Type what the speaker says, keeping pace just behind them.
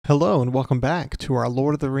Hello and welcome back to our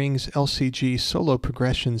Lord of the Rings LCG solo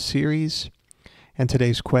progression series. And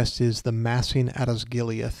today's quest is the Massing at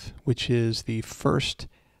Osgiliath, which is the first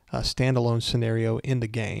standalone scenario in the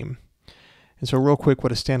game. And so real quick,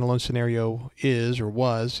 what a standalone scenario is, or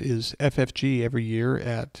was, is FFG every year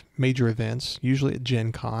at major events, usually at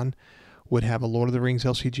Gen Con, would have a Lord of the Rings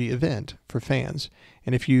LCG event for fans.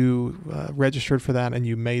 And if you registered for that and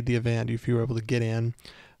you made the event, if you were able to get in,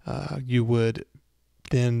 you would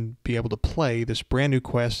then be able to play this brand new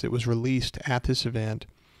quest that was released at this event,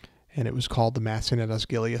 and it was called the Massing at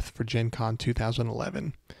Osgiliath for Gen Con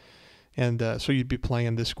 2011. And so you'd be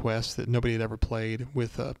playing this quest that nobody had ever played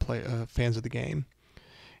with fans of the game.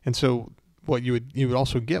 And so what you would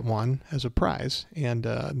also get one as a prize, and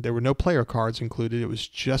there were no player cards included. It was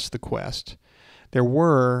just the quest. There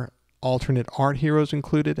were alternate art heroes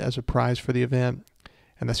included as a prize for the event,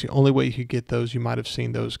 and that's the only way you could get those. You might have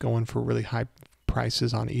seen those going for really high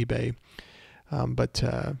prices on eBay,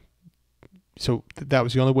 so that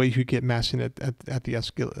was the only way you could get Massing at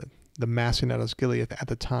the Massing at Osgiliath at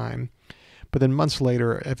the time. But then months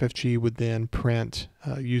later, FFG would then print,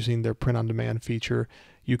 using their print-on-demand feature,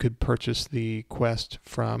 you could purchase the quest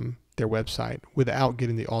from their website without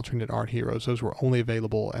getting the alternate art heroes. Those were only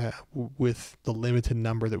available with the limited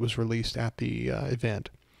number that was released at the event.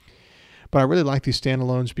 But I really like these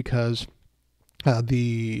standalones because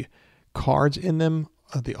the cards in them,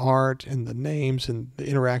 the art and the names and the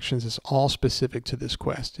interactions is all specific to this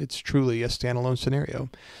quest. It's truly a standalone scenario.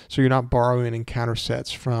 So you're not borrowing encounter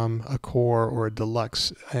sets from a core or a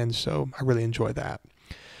deluxe, and so I really enjoy that.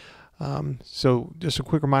 So just a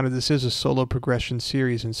quick reminder, this is a solo progression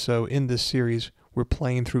series, and so in this series we're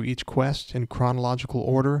playing through each quest in chronological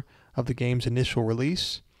order of the game's initial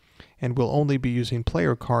release, and we'll only be using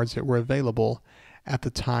player cards that were available at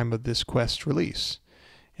the time of this quest release.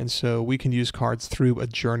 And so we can use cards through A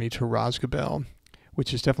Journey to Rosgabel,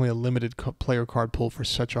 which is definitely a limited player card pool for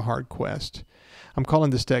such a hard quest. I'm calling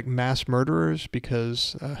this deck Mass Murderers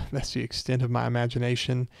because that's the extent of my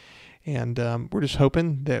imagination. And we're just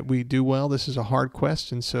hoping that we do well. This is a hard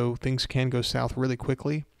quest, and so things can go south really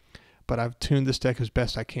quickly. But I've tuned this deck as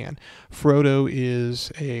best I can. Frodo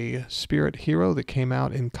is a spirit hero that came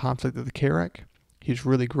out in Conflict of the Carrack. He's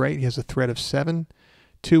really great. He has a threat of 7,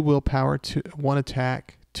 2 willpower, 1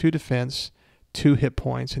 attack, 2 defense, 2 hit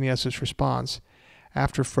points, and he has this response: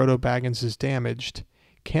 after Frodo Baggins is damaged,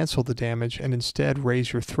 cancel the damage and instead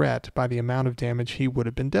raise your threat by the amount of damage he would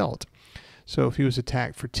have been dealt. So if he was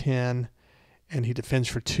attacked for 10 and he defends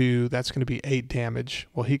for 2, that's going to be 8 damage.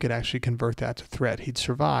 Well, he could actually convert that to threat. He'd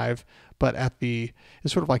survive, but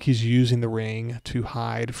it's sort of like he's using the ring to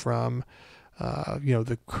hide from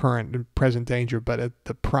the current and present danger, but at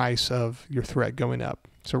the price of your threat going up.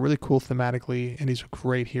 So really cool thematically, and he's a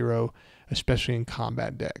great hero, especially in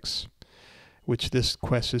combat decks, which this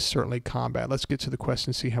quest is certainly combat. Let's get to the quest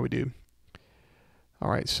and see how we do.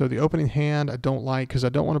 All right, so the opening hand I don't like because I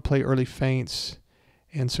don't want to play early feints,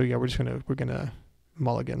 and so yeah, we're gonna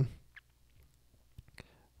mulligan.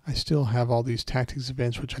 I still have all these tactics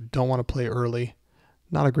events which I don't want to play early.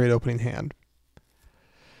 Not a great opening hand.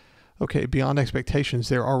 Okay, beyond expectations,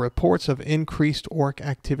 there are reports of increased orc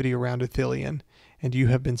activity around Ithilien, and you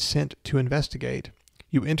have been sent to investigate.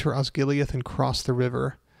 You enter Osgiliath and cross the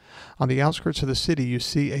river. On the outskirts of the city, you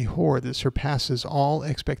see a horde that surpasses all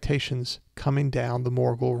expectations coming down the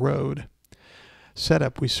Morgul Road.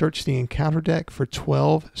 Setup: we search the encounter deck for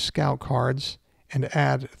 12 scout cards and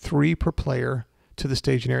add 3 per player to the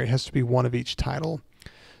staging area. It has to be one of each title.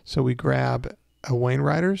 So we grab a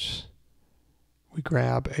Wainriders, we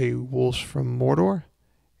grab a Wolves from Mordor,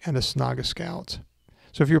 and a Snaga Scout.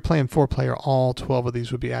 So if you're playing 4-player, all 12 of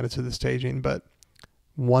these would be added to the staging, but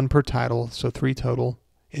 1 per title, so 3 total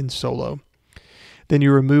in solo. Then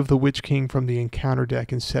you remove the Witch King from the encounter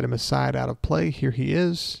deck and set him aside out of play. Here he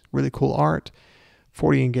is. Really cool art.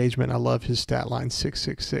 40 engagement. I love his stat line,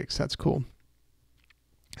 666. That's cool.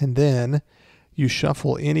 And then you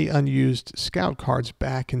shuffle any unused scout cards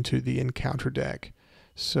back into the encounter deck.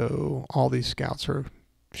 So all these scouts are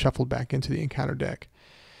shuffled back into the encounter deck.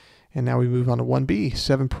 And now we move on to 1B,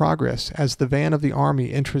 7 progress. As the van of the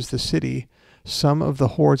army enters the city, some of the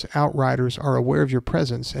horde's outriders are aware of your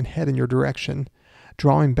presence and head in your direction.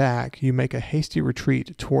 Drawing back, you make a hasty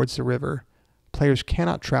retreat towards the river. Players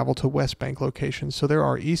cannot travel to West Bank locations. So there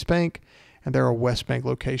are East Bank and there are West Bank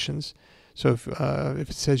locations. So if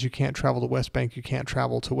it says you can't travel to West Bank, you can't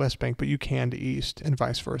travel to West Bank, but you can to East and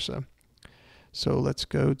vice versa. So let's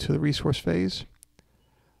go to the resource phase.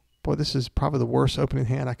 Boy, this is probably the worst opening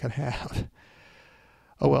hand I could have.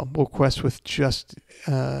 Oh well, we'll quest with just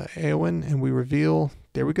Eowyn, and we reveal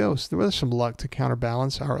there we go. So there was some luck to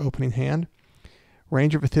counterbalance our opening hand.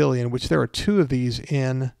 Ranger of Ithilien, which there are 2 of these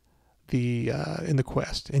in the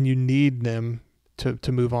quest, and you need them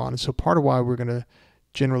to move on. And so part of why we're going to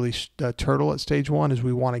generally turtle at stage 1 is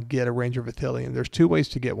we want to get a Ranger of Ithilien. There's 2 ways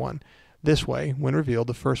to get one. This way, when revealed,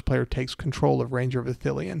 the first player takes control of Ranger of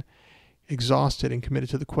Ithilien. Exhausted and committed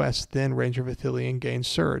to the quest, then Ranger of Ithilien gains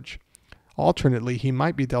Surge. Alternately, he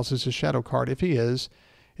might be dealt as a shadow card. If he is,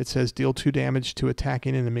 it says deal 2 damage to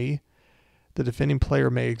attacking enemy. The defending player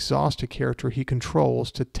may exhaust a character he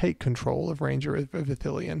controls to take control of Ranger of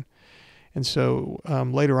Ithilien. And so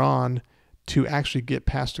later on, to actually get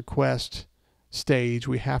past a quest stage,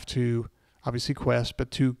 we have to, obviously quest,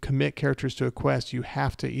 but to commit characters to a quest, you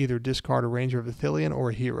have to either discard a Ranger of Ithilien or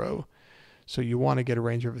a hero. So you want to get a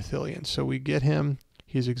Ranger of Ithilien. So we get him,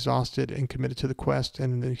 he's exhausted and committed to the quest,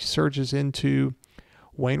 and then he surges into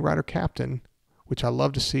Wayne Rider Captain, which I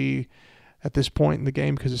love to see at this point in the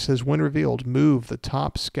game because it says, when revealed, move the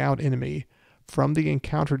top scout enemy from the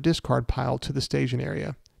encounter discard pile to the staging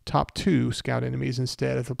area. Top 2 scout enemies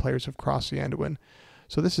instead if the players have crossed the Anduin.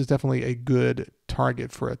 So this is definitely a good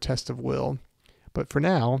target for a test of will. But for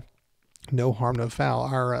now, no harm, no foul.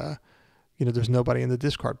 There's nobody in the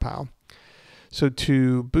discard pile. So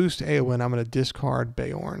to boost Eowyn, I'm going to discard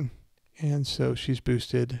Beorn. And so she's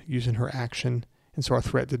boosted using her action. And so our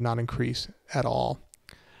threat did not increase at all.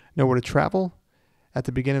 Nowhere to travel. At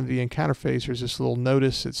the beginning of the encounter phase, there's this little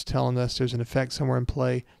notice. It's telling us there's an effect somewhere in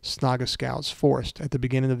play. Snaga Scouts forced. At the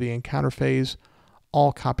beginning of the encounter phase,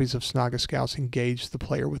 all copies of Snaga Scouts engage the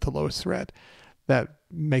player with the lowest threat. That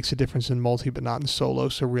makes a difference in multi, but not in solo.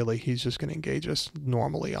 So really, he's just going to engage us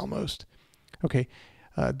normally almost. Okay.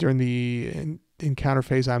 During the encounter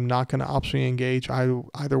phase, I'm not going to optionally engage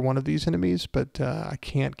either one of these enemies, but I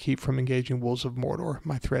can't keep from engaging Wolves of Mordor.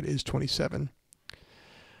 My threat is 27.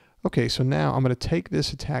 Okay, so now I'm going to take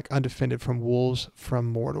this attack undefended from Wolves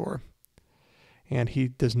from Mordor. And he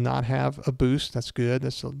does not have a boost. That's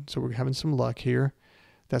good. So we're having some luck here.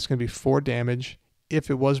 That's going to be 4 damage.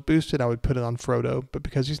 If it was boosted, I would put it on Frodo. But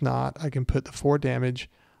because he's not, I can put the 4 damage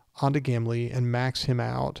onto Gimli and max him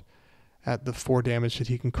out at the 4 damage that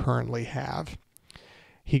he can currently have.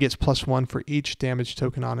 He gets +1 for each damage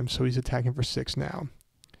token on him, so he's attacking for 6 now.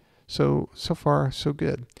 So far, so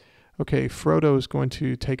good. Okay, Frodo is going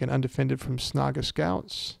to take an undefended from Snaga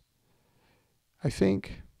Scouts, I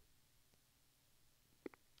think.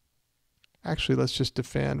 Actually, let's just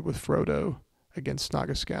defend with Frodo against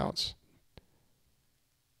Snaga Scouts.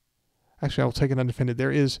 Actually, I will take an undefended.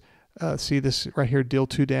 There is, see this right here, deal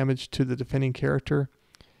 2 damage to the defending character.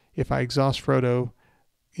 If I exhaust Frodo,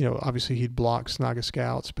 obviously he'd block Snaga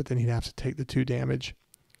Scouts, but then he'd have to take the 2 damage.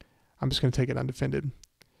 I'm just going to take it undefended.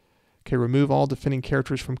 Okay, remove all defending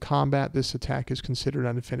characters from combat. This attack is considered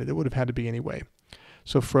undefended. It would have had to be anyway.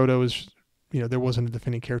 So Frodo is, there wasn't a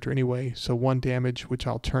defending character anyway. So 1 damage, which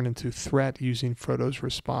I'll turn into threat using Frodo's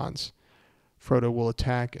response. Frodo will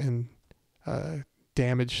attack and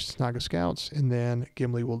damage Snaga Scouts, and then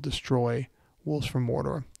Gimli will destroy Wolves from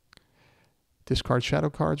Mordor. Discard shadow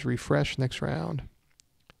cards, refresh next round.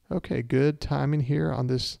 Okay, good timing here on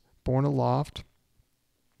this Born Aloft.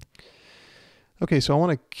 Okay, so I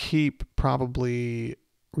want to keep probably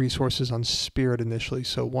resources on Spirit initially.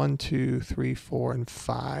 So 1, 2, 3, 4, and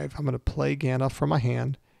 5. I'm going to play Gandalf from my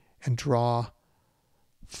hand and draw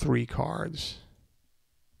 3 cards.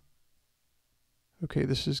 Okay,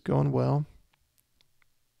 this is going well.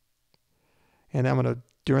 And I'm going to,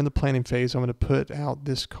 during the planning phase, I'm going to put out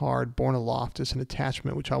this card, Born Aloft, as an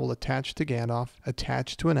attachment, which I will attach to Gandalf,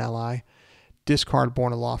 attach to an ally, discard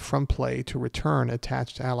Born Aloft from play to return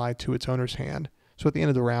attached ally to its owner's hand. So at the end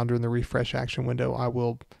of the round, during the refresh action window, I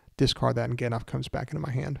will discard that and Gandalf comes back into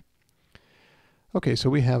my hand. Okay,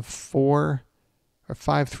 so we have 4 or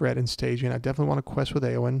 5 threat in staging. I definitely want to quest with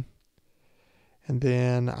Eowyn. And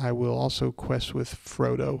then I will also quest with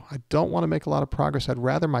Frodo. I don't want to make a lot of progress. I'd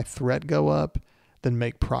rather my threat go up than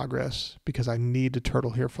make progress because I need to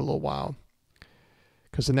turtle here for a little while.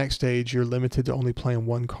 Because the next stage, you're limited to only playing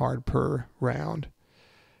 1 card per round.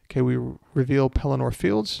 Okay, we reveal Pelennor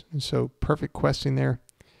Fields, and so perfect questing there.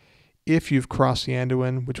 If you've crossed the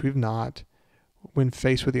Anduin, which we've not, when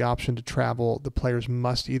faced with the option to travel, the players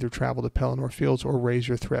must either travel to Pelennor Fields or raise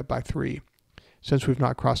your threat by 3. Since we've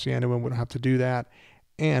not crossed the Anduin, we don't have to do that,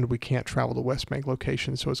 and we can't travel to Westbank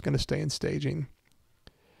location, so it's going to stay in staging.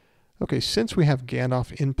 Okay, since we have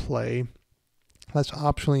Gandalf in play, let's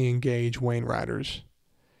optionally engage Wayne Riders,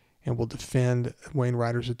 and we'll defend Wayne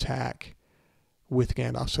Riders' attack with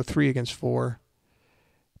Gandalf. So 3 against 4.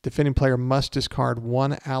 Defending player must discard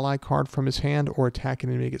 1 ally card from his hand or attacking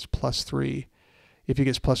enemy gets +3. If he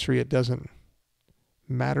gets +3, it doesn't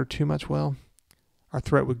matter too much? Well, our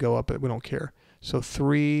threat would go up, but we don't care. So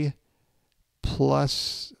 3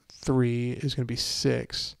 plus 3 is going to be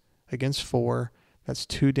 6 against 4. That's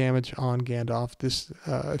 2 damage on Gandalf. This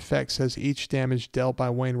effect says each damage dealt by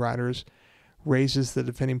Wayne Riders raises the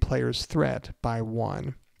defending player's threat by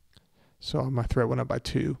 1. So my threat went up by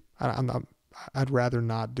 2. I'd rather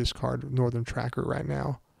not discard Northern Tracker right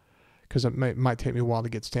now because it might take me a while to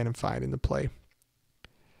get Stand and Fight into play.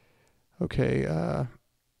 Okay,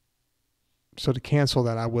 so to cancel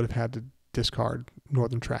that, I would have had to discard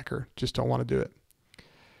Northern Tracker. Just don't want to do it.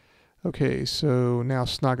 Okay, so now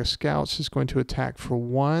Snaga Scouts is going to attack for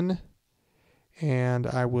 1, and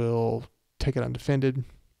I will take it undefended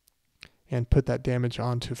and put that damage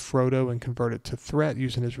onto Frodo and convert it to threat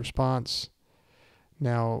using his response.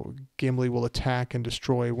 Now Gimli will attack and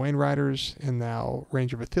destroy Wayne Riders, and now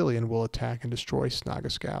Ranger of Ithilien will attack and destroy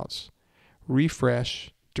Snaga Scouts.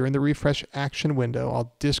 Refresh. During the refresh action window,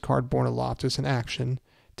 I'll discard Born Aloft as an action,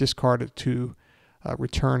 discard it to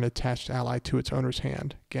return attached ally to its owner's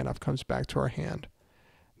hand. Gandalf comes back to our hand.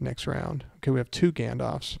 Next round. Okay, we have 2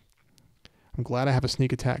 Gandalfs. I'm glad I have a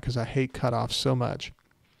sneak attack because I hate cutoffs so much.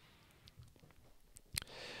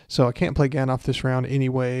 So I can't play Gandalf this round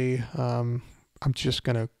anyway. I'm just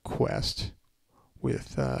going to quest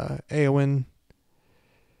with Éowyn,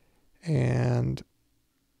 and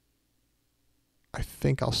I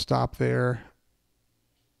think I'll stop there.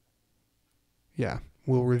 Yeah,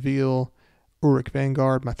 we'll reveal Uruk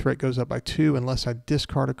Vanguard. My threat goes up by 2 unless I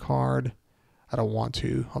discard a card. I don't want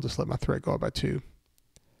to. I'll just let my threat go up by 2.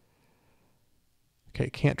 Okay,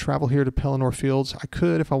 can't travel here to Pelennor Fields. I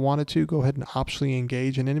could, if I wanted to, go ahead and optionally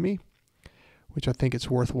engage an enemy, which I think it's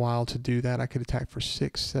worthwhile to do that. I could attack for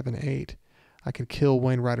 6, 7, 8. I could kill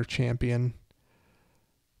Wayne Rider Champion.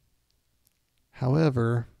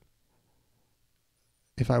 However,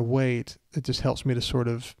 if I wait, it just helps me to sort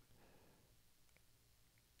of,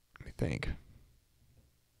 let me think.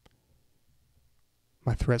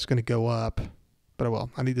 My threat's going to go up, but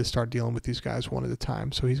well, I need to start dealing with these guys one at a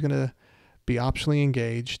time. So he's going to be optionally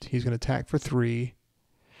engaged. He's going to attack for 3.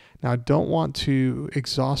 Now I don't want to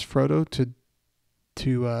exhaust Frodo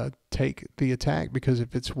to take the attack, because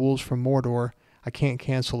if it's Wolves from Mordor, I can't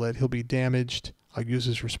cancel it. He'll be damaged. I'll use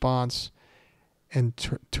his response and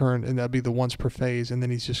turn, and that'll be the once per phase, and then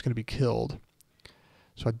he's just going to be killed.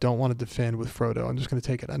 So I don't want to defend with Frodo. I'm just going to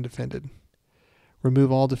take it undefended.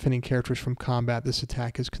 Remove all defending characters from combat. This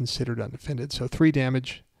attack is considered undefended. So 3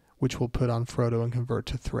 damage, which we'll put on Frodo and convert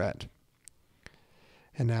to threat.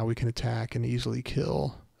 And now we can attack and easily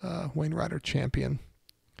kill Wayne Rider Champion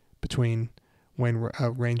between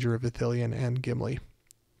Ranger of Ithilien and Gimli.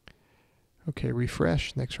 Okay,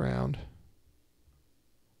 refresh. Next round.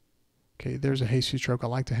 Okay, there's a hasty stroke. I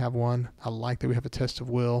like to have one. I like that we have a test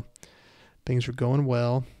of will. Things are going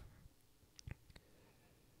well.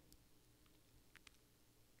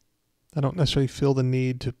 I don't necessarily feel the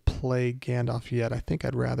need to play Gandalf yet. I think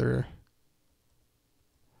I'd rather...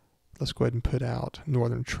 Let's go ahead and put out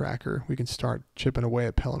Northern Tracker. We can start chipping away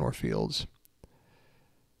at Pelennor Fields.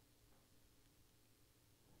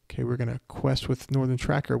 Okay, we're going to quest with Northern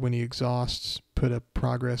Tracker. When he exhausts, put a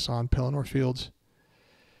progress on Pelennor Fields.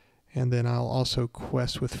 And then I'll also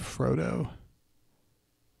quest with Frodo.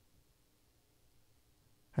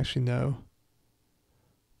 Actually, no.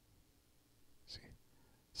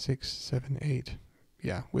 6, 7, 8.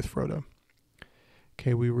 Yeah, with Frodo.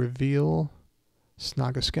 Okay, we reveal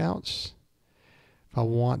Snaga Scouts. If I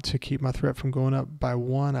want to keep my threat from going up by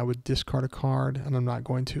 1, I would discard a card, and I'm not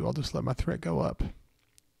going to. I'll just let my threat go up.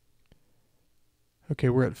 Okay,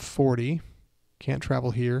 we're at 40. Can't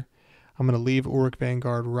travel here. I'm going to leave Uruk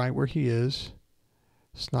Vanguard right where he is.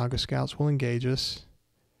 Snaga Scouts will engage us.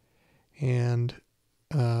 And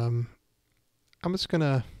I'm just going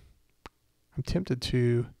to... I'm tempted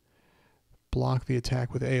to block the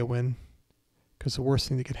attack with Éowyn, because the worst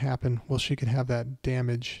thing that could happen, well, she could have that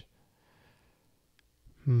damage.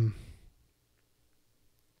 We'll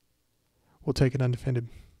take it undefended.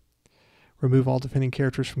 Remove all defending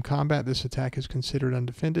characters from combat. This attack is considered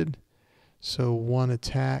undefended. So 1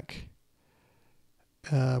 attack,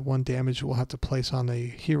 1 damage we'll have to place on a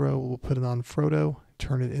hero. We'll put it on Frodo,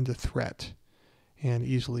 turn it into threat, and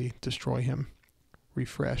easily destroy him.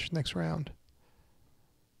 Refresh next round.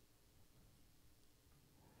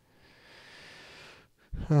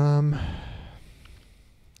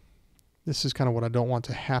 This is kind of what I don't want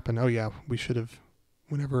to happen. Oh yeah, we should have,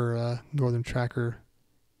 whenever Northern Tracker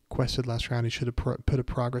quested last round, he should have put a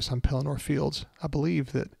progress on Pelennor Fields. I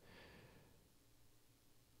believe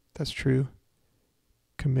that's true.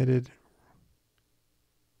 Committed.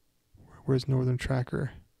 Where's Northern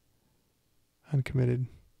Tracker? Uncommitted.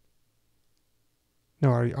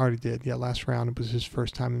 No, I already did. Yeah, last round it was his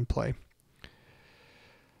first time in play.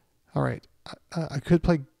 All right. I could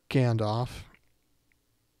play Gandalf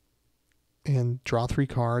and draw 3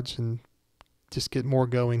 cards and just get more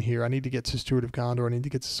going here. I need to get to Steward of Gondor. I need to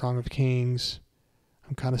get to Song of Kings.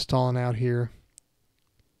 I'm kind of stalling out here.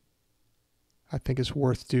 I think it's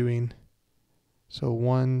worth doing. So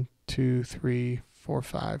 1, 2, 3, 4,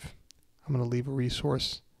 5. I'm going to leave a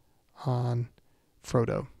resource on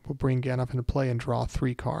Frodo. We'll bring Gandalf into play and draw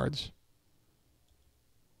 3 cards.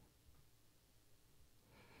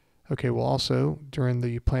 Okay, we'll also, during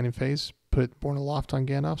the planning phase, put Born Aloft on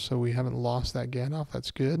Gandalf, so we haven't lost that Gandalf.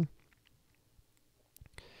 That's good.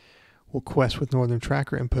 We'll quest with Northern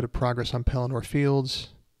Tracker and put a progress on Pelennor Fields.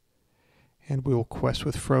 And we will quest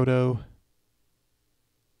with Frodo.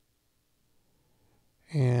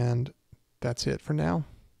 And that's it for now.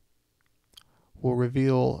 We'll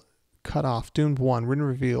reveal Cutoff, Doomed 1. When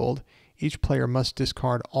revealed, each player must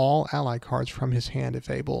discard all ally cards from his hand if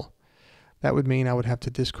able. That would mean I would have to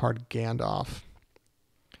discard Gandalf.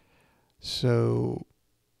 So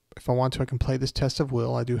if I want to, I can play this Test of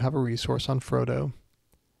Will. I do have a resource on Frodo.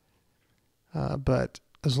 But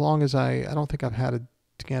as long as I don't think I've had a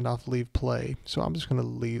Gandalf leave play, so I'm just going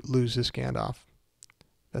to lose this Gandalf.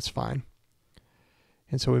 That's fine.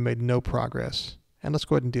 And so we made no progress. And let's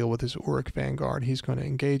go ahead and deal with his Uruk Vanguard. He's going to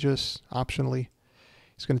engage us optionally.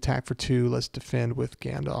 He's going to attack for 2. Let's defend with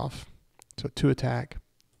Gandalf. So 2 attack.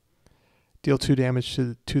 Deal 2 damage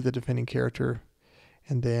to the defending character.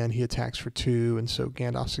 And then he attacks for 2. And so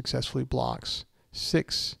Gandalf successfully blocks.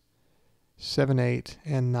 6, 7, 8,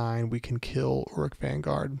 and 9. We can kill Uruk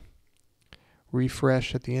Vanguard.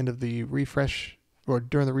 Refresh at the end of the refresh, or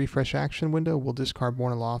during the refresh action window, we'll discard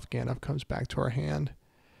Born Aloft. Gandalf comes back to our hand.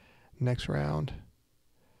 Next round.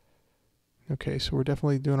 Okay, so we're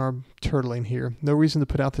definitely doing our turtling here. No reason to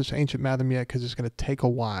put out this Ancient Matham yet because it's going to take a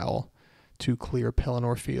while to clear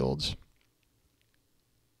Pelennor Fields.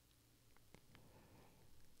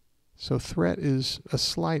 So threat is a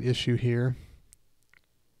slight issue here.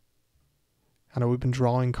 I know we've been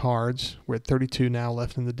drawing cards. We're at 32 now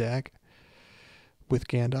left in the deck with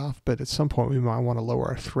Gandalf, but at some point we might want to lower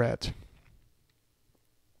our threat.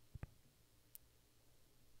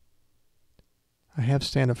 I have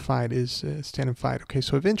Stand and Fight is Stand and Fight. Okay,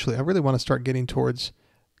 so eventually I really want to start getting towards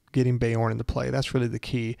getting Beorn into play. That's really the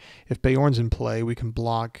key. If Beorn's in play, we can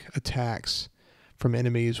block attacks from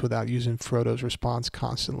enemies without using Frodo's response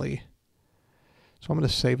constantly. So I'm going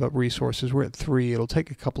to save up resources. We're at 3. It'll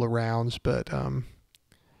take a couple of rounds, but the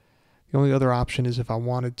only other option is if I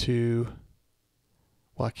wanted to...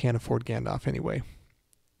 Well, I can't afford Gandalf anyway.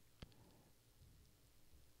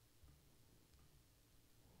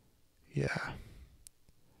 Yeah.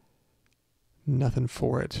 Nothing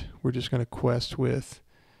for it. We're just going to quest with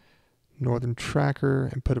Northern Tracker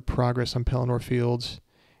and put a progress on Pelennor Fields,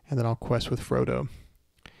 and then I'll quest with Frodo.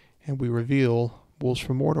 And we reveal Wolves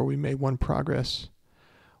from Mordor. We made 1 progress.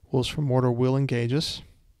 Wolves from Mordor will engage us,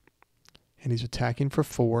 and he's attacking for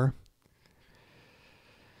 4.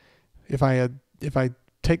 If I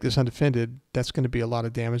take this undefended, that's going to be a lot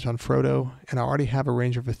of damage on Frodo, and I already have a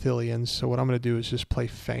Ranger of Ithilien, so what I'm going to do is just play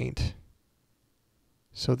Feint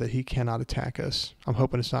so that he cannot attack us. I'm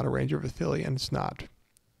hoping it's not a Ranger of Ithilien. It's not.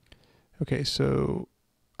 Okay, so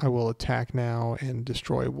I will attack now and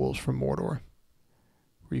destroy Wolves from Mordor.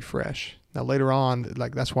 Refresh. Now later on,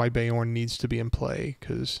 like that's why Beorn needs to be in play,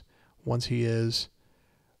 because once he is,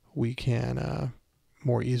 we can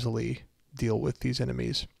more easily deal with these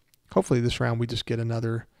enemies. Hopefully this round we just get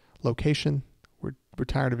another location. We're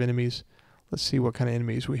tired of enemies. Let's see what kind of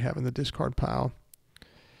enemies we have in the discard pile.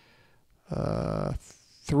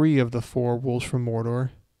 3 of the 4 Wolves from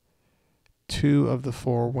Mordor, 2 of the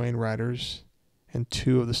 4 Wayne Riders, and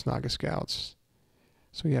 2 of the Snaga Scouts.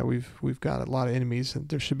 So yeah, we've got a lot of enemies, and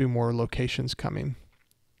there should be more locations coming.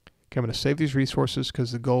 Okay, I'm going to save these resources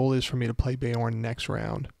because the goal is for me to play Beorn next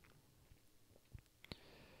round.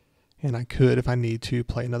 And I could, if I need to,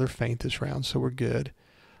 play another Feint this round, so we're good.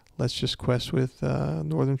 Let's just quest with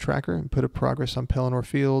Northern Tracker and put a progress on Pelennor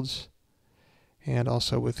Fields, and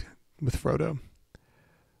also with Frodo.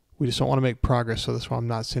 We just don't want to make progress, so that's why I'm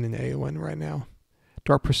not sending Eowyn right now.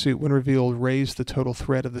 Dark Pursuit, when revealed, raise the total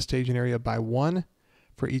threat of the staging area by 1.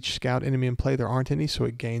 For each scout enemy in play, there aren't any, so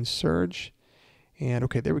it gains Surge. And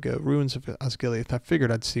okay, there we go. Ruins of Osgiliath. I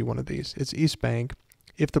figured I'd see one of these. It's East Bank.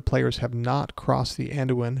 If the players have not crossed the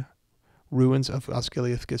Anduin, Ruins of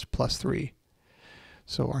Osgiliath gets +3.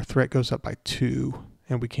 So our threat goes up by 2,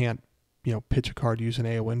 and we can't, pitch a card using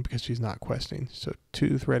Eowyn because she's not questing. So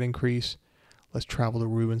 2 threat increase. Let's travel to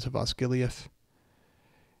Ruins of Osgiliath.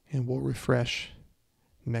 and we'll refresh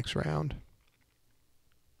next round.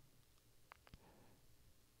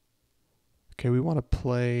 Okay, we want to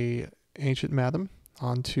play Ancient Madam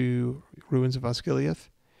onto Ruins of Osgiliath.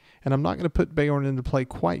 And I'm not going to put Beorn into play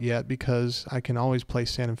quite yet because I can always play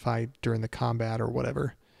Stand and Fight during the combat or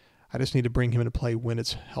whatever. I just need to bring him into play when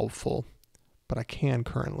it's helpful. But I can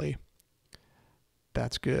currently.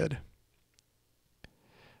 That's good.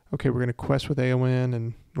 Okay, we're going to quest with Eowyn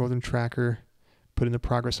and Northern Tracker, put into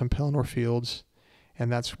progress on Pelennor Fields,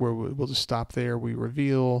 and that's where we'll just stop there. We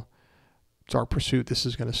reveal Dark Pursuit. This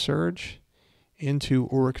is going to surge into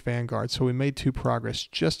Auric Vanguard. So we made 2 progress,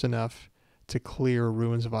 just enough to clear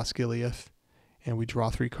Ruins of Osgiliath, and we draw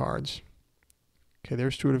 3 cards. Okay,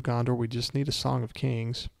 there's Steward of Gondor. We just need a Song of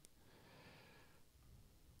Kings.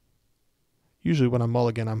 Usually when I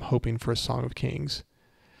mulligan, I'm hoping for a Song of Kings.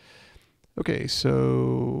 Okay,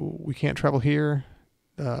 so we can't travel here.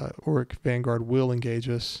 Auric Vanguard will engage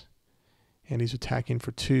us, and he's attacking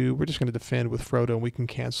for 2. We're just going to defend with Frodo, and we can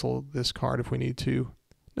cancel this card if we need to.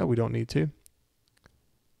 No, we don't need to.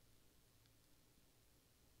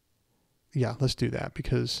 Yeah, let's do that,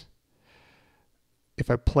 because if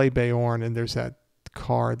I play Beorn and there's that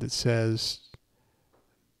card that says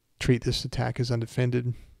treat this attack as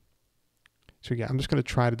undefended. So yeah, I'm just going to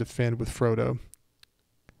try to defend with Frodo.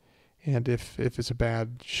 And if it's a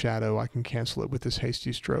bad shadow, I can cancel it with this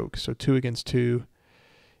hasty stroke. So 2 against 2.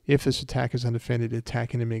 If this attack is undefended,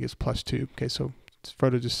 attacking enemy gets +2. Okay, so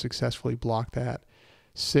Frodo just successfully blocked that.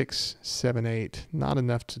 6, 7, 8. Not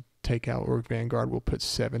enough to take out Auric Vanguard. We'll put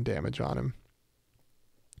 7 damage on him.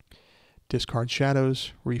 Discard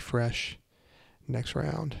shadows, refresh, next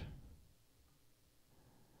round.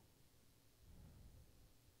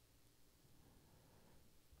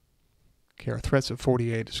 Okay, our threat's at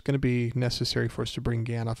 48. It's going to be necessary for us to bring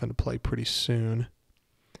Gandalf into play pretty soon.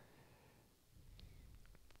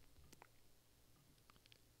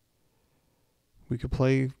 We could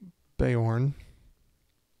play Beorn.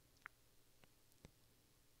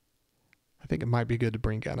 I think it might be good to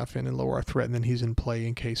bring Gandalf in and lower our threat, and then he's in play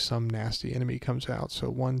in case some nasty enemy comes out. So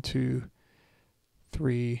 1, 2,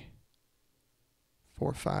 3,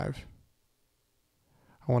 4, 5.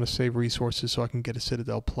 I want to save resources so I can get a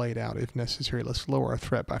Citadel played out if necessary. Let's lower our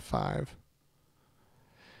threat by 5.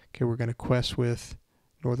 Okay, we're going to quest with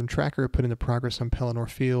Northern Tracker, put into progress on Pelennor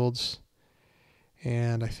Fields.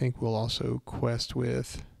 And I think we'll also quest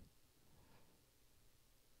with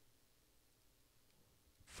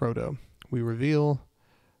Frodo. We reveal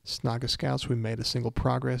Snaga Scouts. We made a single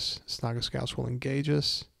progress. Snaga Scouts will engage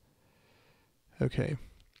us. Okay.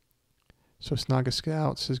 So Snaga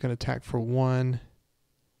Scouts is going to attack for 1.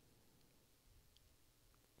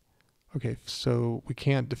 Okay, so we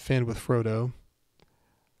can't defend with Frodo.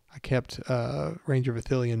 I kept Ranger of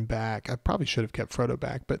Ithilien back. I probably should have kept Frodo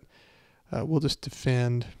back, but we'll just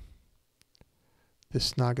defend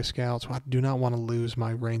this Snaga Scouts. Well, I do not want to lose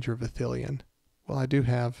my Ranger of Ithilien. Well, I do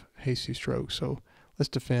have Hasty Stroke, so let's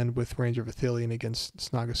defend with Ranger of Ithilien against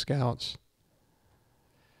Snaga Scouts.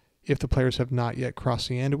 If the players have not yet crossed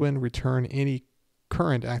the Anduin, return any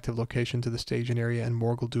current active location to the staging area, and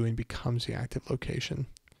Morgul Duin becomes the active location.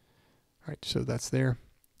 All right, so that's there.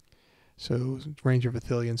 So Ranger of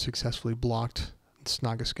Ithilien successfully blocked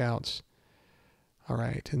Snaga Scouts. All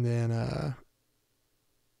right, and then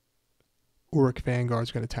Auric Vanguard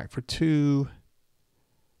is going to attack for 2,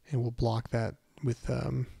 and we'll block that with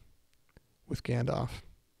Gandalf.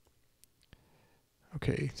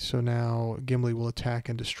 Okay, so now Gimli will attack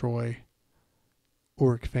and destroy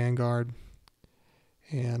Auric Vanguard,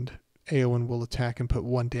 and Eowyn will attack and put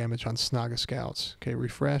 1 damage on Snaga Scouts. Okay,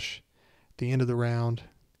 refresh. At the end of the round,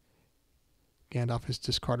 Gandalf is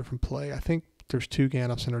discarded from play. I think there's 2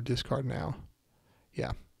 Gandalfs in our discard now.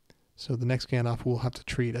 Yeah. So the next Gandalf we'll have to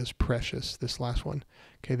treat as precious, this last one.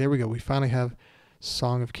 Okay, there we go. We finally have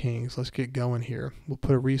Song of Kings. Let's get going here. We'll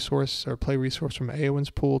put a resource, or play resource from Eowyn's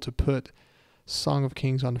pool to put Song of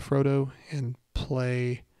Kings onto Frodo, and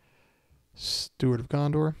play Steward of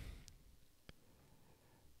Gondor.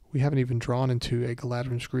 We haven't even drawn into a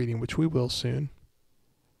Galadrim's Greeting, which we will soon.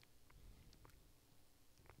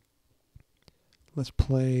 Let's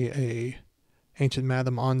play a Ancient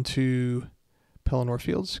Madam onto Pelennor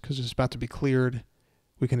Fields, because it's about to be cleared.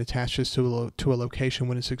 We can attach this to a location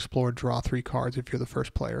when it's explored. Draw 3 cards if you're the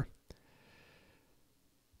first player.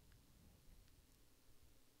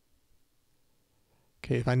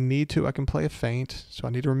 Okay, if I need to, I can play a feint, so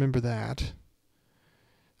I need to remember that.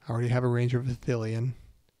 I already have a Ranger of Ithilien.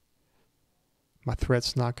 My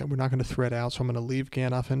threat's we're not going to threat out, so I'm going to leave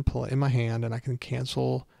Gandalf in my hand, and I can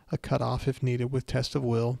cancel a cutoff if needed with Test of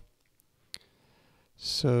Will.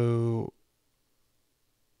 So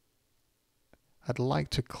I'd like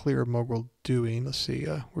to clear Mogul Doing. Let's see.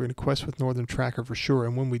 We're going to quest with Northern Tracker for sure,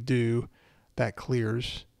 and when we do, that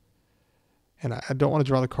clears. And I don't want to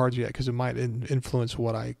draw the cards yet because it might influence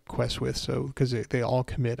what I quest with. So because they all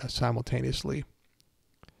commit simultaneously.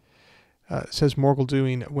 It says Morgul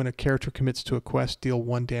Doing, when a character commits to a quest, deal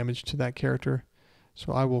 1 damage to that character.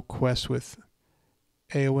 So I will quest with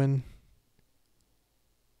Eowyn.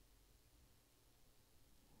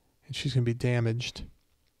 And she's going to be damaged.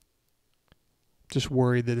 Just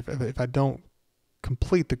worried that if I don't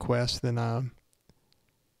complete the quest, then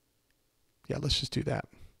yeah, let's just do that.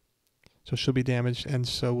 So she'll be damaged, and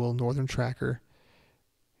so will Northern Tracker.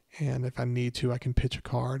 And if I need to, I can pitch a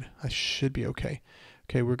card. I should be okay.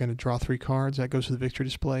 Okay, we're going to draw 3 cards. That goes to the victory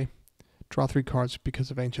display. Draw 3 cards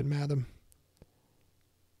because of Ancient Matham.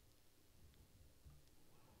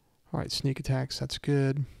 All right, sneak attacks. That's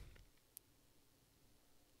good.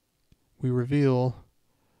 We reveal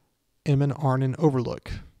Emin Arnon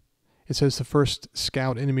Overlook. It says the first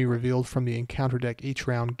scout enemy revealed from the encounter deck each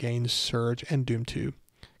round gains Surge and Doom 2.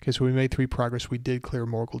 Okay, so we made 3 progress. We did clear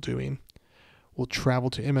Morgul Doing. We'll travel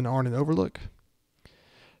to Emin Arnon Overlook.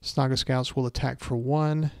 Snaga Scouts will attack for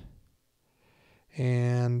 1.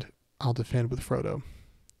 And I'll defend with Frodo.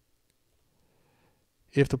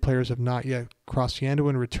 If the players have not yet crossed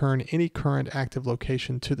Yanduin, return any current active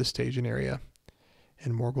location to the staging area.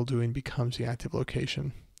 And Morgul Doing becomes the active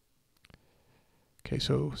location. Okay,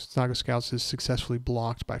 so Snaga Scouts is successfully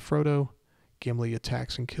blocked by Frodo. Gimli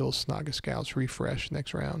attacks and kills Snaga Scouts. Refresh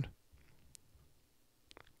next round.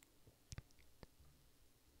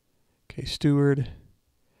 Okay, Steward.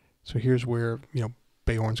 So here's where,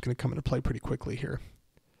 Beorn's going to come into play pretty quickly here.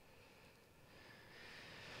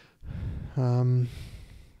 I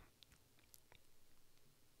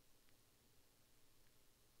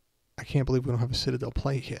can't believe we don't have a Citadel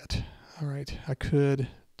play yet. All right, I could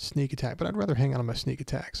sneak attack, but I'd rather hang on my sneak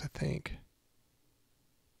attacks, I think.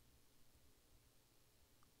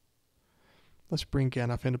 Let's bring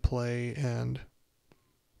Gandalf into play and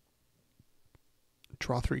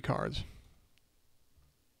draw 3 cards.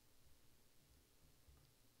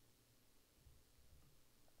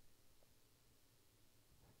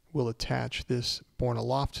 We'll attach this Born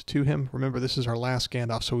Aloft to him. Remember, this is our last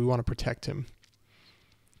Gandalf, so we want to protect him.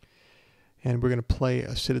 And we're going to play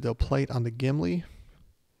a Citadel Plate on the Gimli,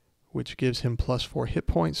 which gives him +4 hit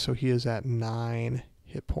points, so he is at 9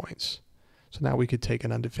 hit points. So now we could take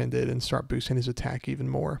an undefended and start boosting his attack even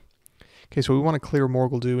more. Okay, so we want to clear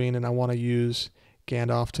Morgul Doing, and I want to use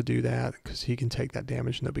Gandalf to do that because he can take that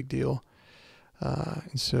damage, no big deal.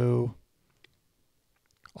 And so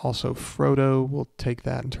also Frodo will take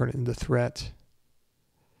that and turn it into threat.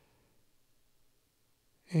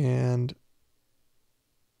 And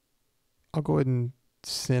I'll go ahead and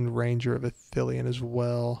send Ranger of Ithilien as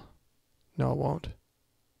well. No, I won't.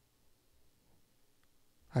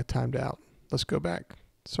 I timed out. Let's go back.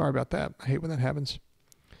 Sorry about that. I hate when that happens.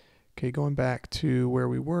 Okay, going back to where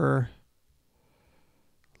we were.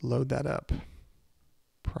 Load that up.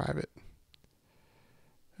 Private.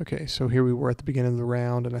 Okay, so here we were at the beginning of the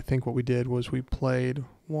round, and I think what we did was we played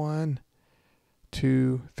 1,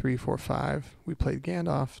 2, 3, 4, 5. We played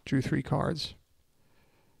Gandalf, drew 3 cards.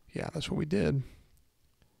 Yeah, that's what we did.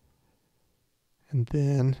 And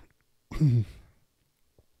then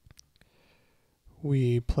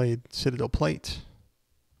we played Citadel Plate.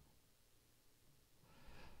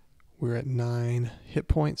 We're at 9 hit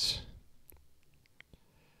points.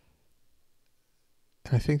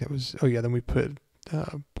 And I think that was, oh yeah, then we put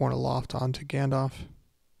Born Aloft onto Gandalf.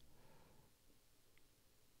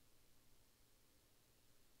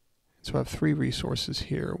 So I have 3 resources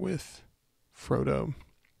here with Frodo.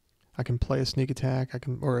 I can play a sneak attack,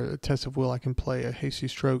 or a test of will. I can play a hasty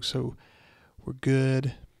stroke, so we're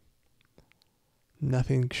good.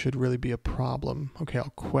 Nothing should really be a problem. Okay,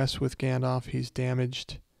 I'll quest with Gandalf. He's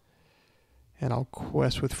damaged. And I'll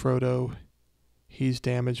quest with Frodo. He's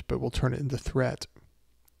damaged, but we'll turn it into threat.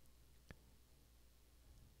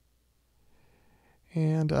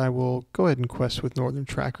 And I will go ahead and quest with Northern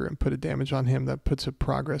Tracker and put a damage on him. That puts a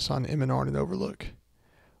progress on Emin Arnon Overlook.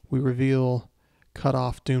 We reveal Cut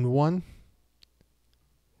Off Dune 1.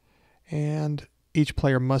 And each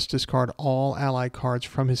player must discard all ally cards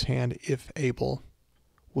from his hand if able.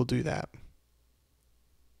 We'll do that.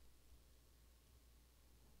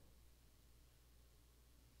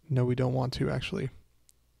 No, we don't want to, actually.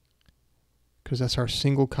 Because that's our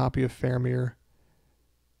single copy of Faramir.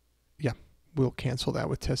 Yeah, we'll cancel that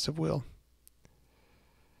with Test of Will.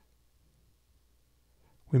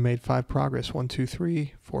 We made 5 progress. 1, 2,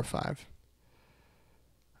 3, 4, 5.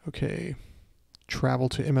 Okay. travel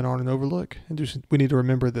to Eminar and Overlook. And we need to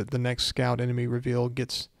remember that the next scout enemy reveal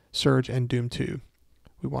gets Surge and Doom 2.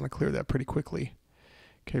 We want to clear that pretty quickly.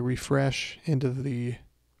 Okay, refresh, end of the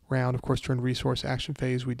round. Of course, during resource action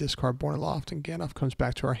phase, we discard Born Aloft, and Gandalf comes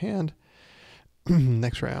back to our hand.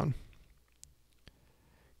 Next round.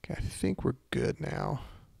 Okay, I think we're good now.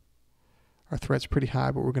 Our threat's pretty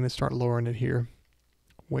high, but we're going to start lowering it here.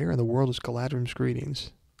 Where in the world is Galadrim's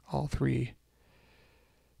Greetings? All three.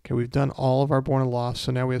 Okay, we've done all of our Born Aloft,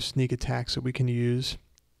 so now we have sneak attacks that we can use.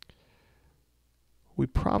 We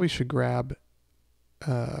probably should grab,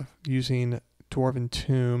 using Dwarven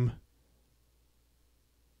Tomb,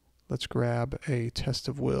 let's grab a Test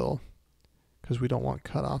of Will, because we don't want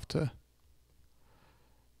Cutoff to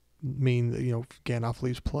mean that, Gandalf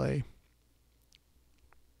leaves play.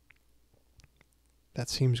 That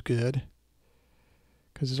seems good,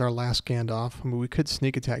 because it's our last Gandalf. I mean, we could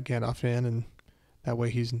sneak attack Gandalf in, and that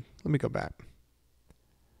way let me go back.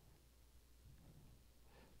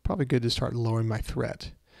 Probably good to start lowering my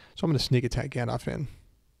threat. So I'm going to sneak attack Gandalf in.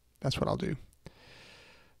 That's what I'll do.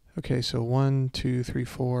 Okay, so 1, 2, 3,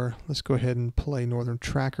 4. Let's go ahead and play Northern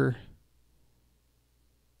Tracker.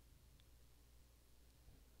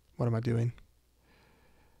 What am I doing?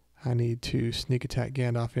 I need to sneak attack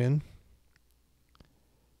Gandalf in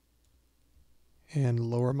and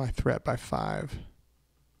lower my threat by 5.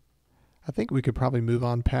 I think we could probably move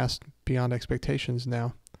on past Beyond Expectations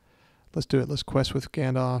now. Let's do it. Let's quest with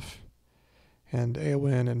Gandalf and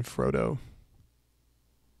Éowyn and Frodo.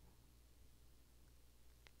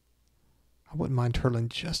 I wouldn't mind turtling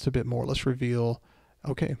just a bit more. Let's reveal,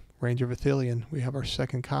 okay, Ranger of Ithilien. We have our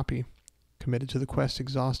second copy. Committed to the quest,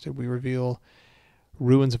 exhausted. We reveal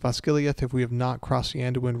Ruins of Osgiliath. If we have not crossed the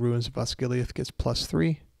Anduin, Ruins of Osgiliath gets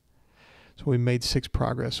 +3. So we made 6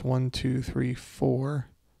 progress. 1, 2, 3, 4,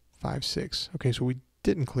 5, 6. Okay, so we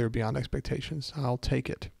didn't clear Beyond Expectations. I'll take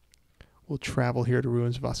it. We'll travel here to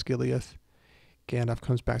Ruins of Osgiliath. Gandalf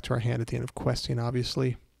comes back to our hand at the end of questing,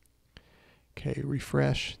 obviously. Okay,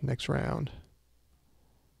 refresh. Next round.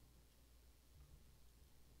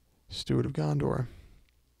 Steward of Gondor.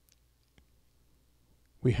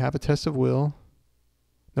 We have a Test of Will.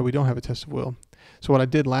 No, we don't have a Test of Will. So what I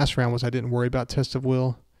did last round was I didn't worry about Test of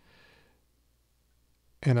Will.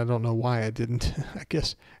 And I don't know why I didn't. I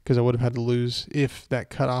guess because I would have had to lose. If that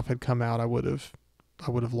cutoff had come out, I would have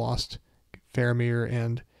lost Faramir,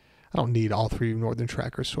 and I don't need all 3 Northern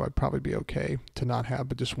Trackers, so I'd probably be okay to not have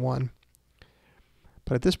but just one.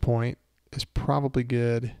 But at this point, it's probably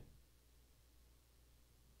good.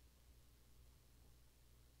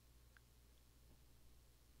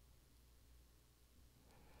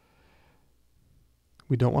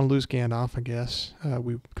 We don't want to lose Gandalf, I guess,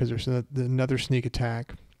 because there's another sneak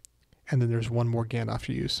attack, and then there's one more Gandalf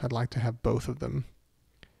use. I'd like to have both of them.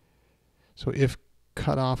 So if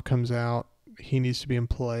Cutoff comes out, he needs to be in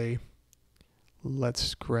play.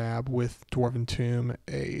 Let's grab with Dwarven Tomb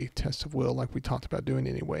a Test of Will like we talked about doing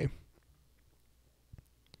anyway.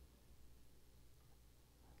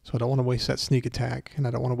 So I don't want to waste that sneak attack, and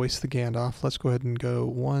I don't want to waste the Gandalf. Let's go ahead and go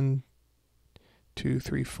 1, 2,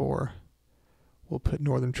 3, 4. We'll put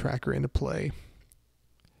Northern Tracker into play.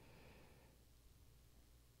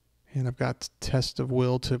 And I've got Test of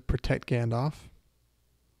Will to protect Gandalf.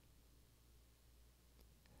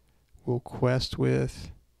 We'll quest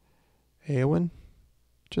with Éowyn.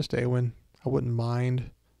 Just Éowyn. I wouldn't mind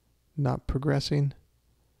not progressing.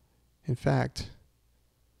 In fact,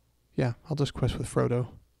 yeah, I'll just quest with Frodo.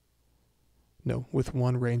 No, with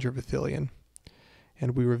 1 Ranger of Ithilien.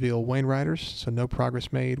 And we reveal Wain Riders, so no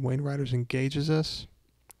progress made. Wain Riders engages us.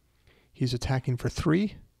 He's attacking for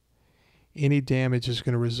 3. Any damage is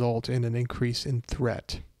going to result in an increase in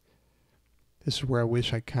threat. This is where I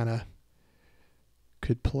wish I kind of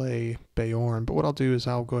could play Beorn, but what I'll do is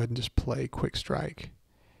I'll go ahead and just play Quick Strike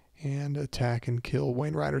and attack and kill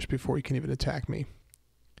Wain Riders before he can even attack me.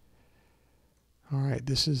 Alright,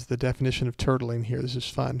 this is the definition of turtling here. This is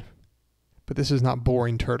fun. But this is not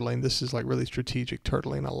boring turtling. This is like really strategic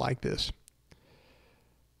turtling. I like this.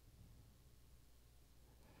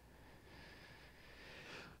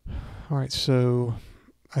 Alright, so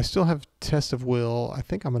I still have Test of Will. I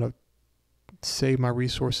think I'm going to save my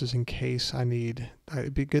resources in case I need.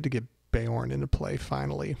 It'd be good to get Beorn into play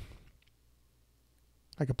finally.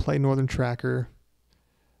 I could play Northern Tracker,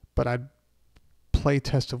 but I'd play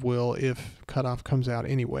Test of Will if Cutoff comes out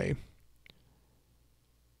anyway.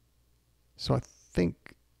 So I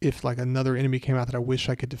think if like another enemy came out that I wish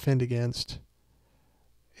I could defend against,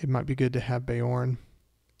 it might be good to have Beorn.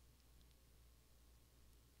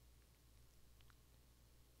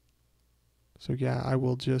 So yeah, I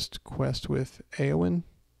will just quest with Éowyn.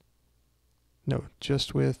 No,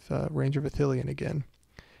 just with Ranger of Ithilien again.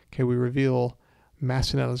 Okay, we reveal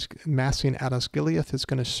Massing out Osgiliath is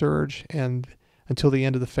going to surge, and until the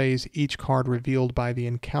end of the phase, each card revealed by the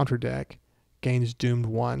encounter deck gains Doomed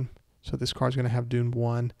 1. So this card's going to have Doomed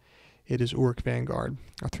 1. It is Uruk Vanguard.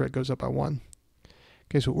 Our threat goes up by 1.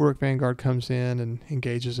 Okay, so Uruk Vanguard comes in and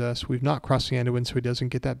engages us. We've not crossed the Anduin, so he doesn't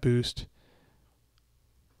get that boost.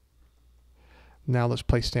 Now let's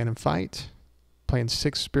play Stand and Fight. Playing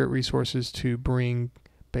 6 Spirit Resources to bring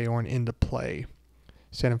Beorn into play.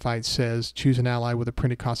 Stand and Fight says, choose an ally with a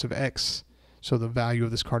printed cost of X, so the value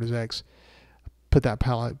of this card is X. Put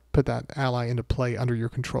that ally into play under your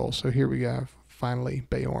control. So here we have, finally,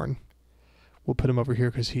 Beorn. We'll put him over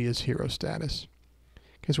here because he is hero status.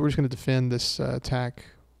 Okay, so we're just going to defend this attack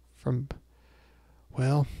from,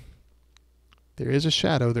 well, there is a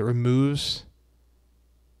shadow that removes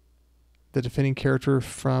the defending character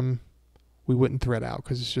from, we wouldn't threat out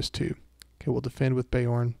because it's just 2. Okay, we'll defend with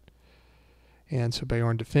Beorn. And so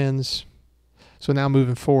Beorn defends. So now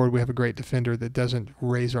moving forward, we have a great defender that doesn't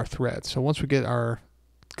raise our threat. So once we get our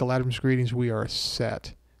Galadrim's Greetings, we are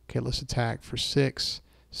set. Okay, let's attack for 6,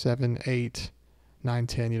 7, 8, 9,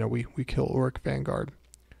 10. You know, we kill Uruk Vanguard.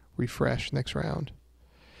 Refresh next round.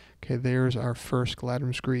 Okay, there's our first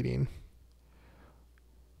Galadrim's Greeting.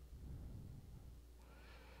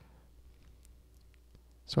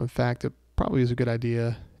 So in fact, it probably is a good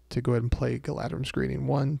idea to go ahead and play Galadrim's Greeting.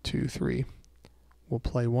 1, 2, 3. We'll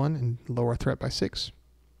play 1 and lower our threat by 6.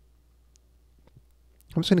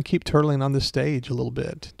 I'm just going to keep turtling on this stage a little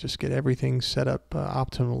bit. Just get everything set up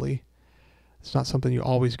optimally. It's not something you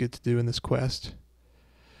always get to do in this quest.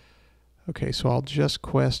 Okay, so I'll just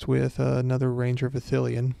quest with another Ranger of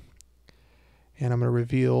Ithilien. And I'm going to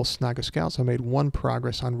reveal Snaga Scouts. I made 1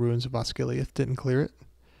 progress on Ruins of Osgiliath. Didn't clear it.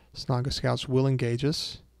 Snaga Scouts will engage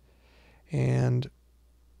us. And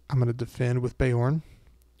I'm going to defend with Beorn.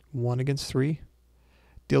 1 against 3.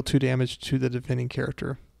 Deal 2 damage to the defending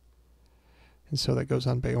character. And so that goes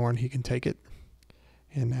on Beorn. He can take it.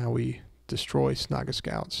 And now we destroy Snaga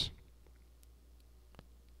Scouts.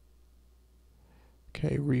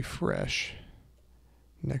 Okay, refresh.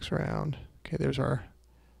 Next round. Okay, there's our,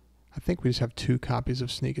 I think we just have 2 copies of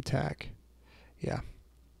Sneak Attack. Yeah.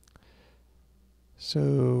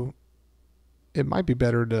 So it might be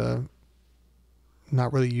better to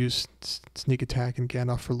not really use Sneak Attack and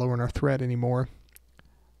Gandalf for lowering our threat anymore.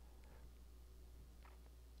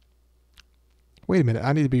 Wait a minute,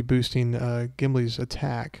 I need to be boosting Gimli's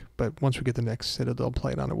attack, but once we get the next Citadel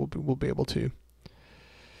plate on it, we'll be able to.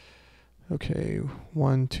 Okay,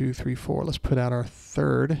 1, 2, 3, 4. Let's put out our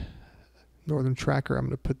 3rd Northern Tracker. I'm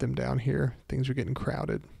going to put them down here. Things are getting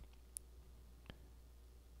crowded.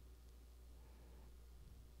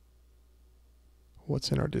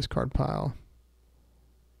 What's in our discard pile?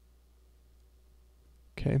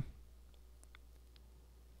 Okay.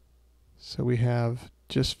 So we have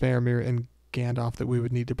just Faramir and Gandalf that we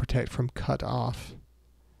would need to protect from Cut Off.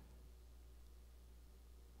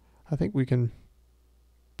 I think we can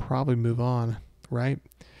probably move on, right?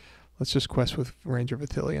 Let's just quest with Ranger of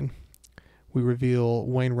Ithilien. We reveal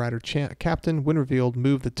Wayne Rider Captain. When revealed,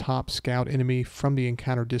 move the top scout enemy from the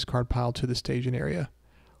encounter discard pile to the staging area.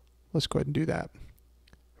 Let's go ahead and do that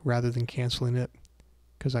rather than canceling it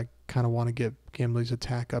because I kind of want to get Gimli's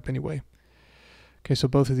attack up anyway. Okay, so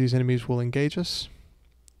both of these enemies will engage us.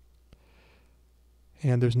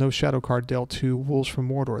 And there's no shadow card dealt to Wolves from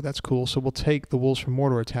Mordor. That's cool. So we'll take the Wolves from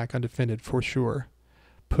Mordor attack undefended for sure.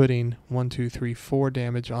 Putting 1, 2, 3, 4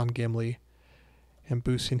 damage on Gimli and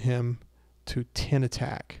boosting him to 10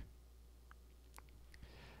 attack.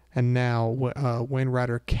 And now Wayne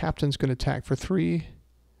Rider Captain's going to attack for 3.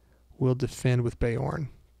 We'll defend with Beorn.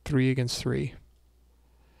 3 against 3.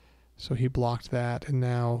 So he blocked that. And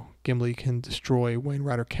now Gimli can destroy Wayne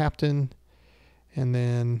Rider Captain. And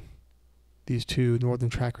then these 2 Northern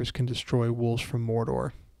Trackers can destroy Wolves from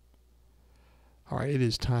Mordor. Alright, it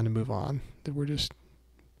is time to move on. We're just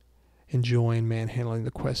enjoying manhandling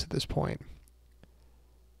the quest at this point.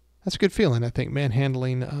 That's a good feeling. I think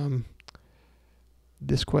manhandling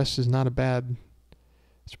this quest is not a bad,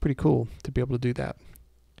 it's pretty cool to be able to do that.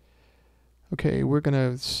 Okay, we're going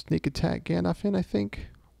to sneak attack Gandalf in, I think.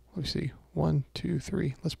 Let me see. 1, 2,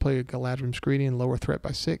 3. Let's play a Galadrim's Greeting and lower threat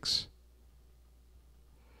by 6.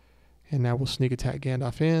 And now we'll sneak attack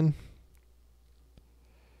Gandalf in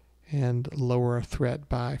and lower our threat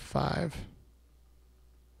by 5.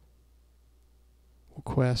 We'll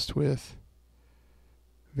quest with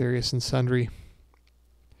Various and Sundry.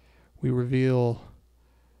 We reveal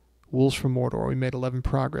Wolves from Mordor. We made 11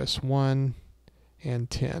 progress, 1 and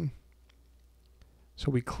 10.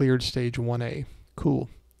 So we cleared stage 1A. Cool.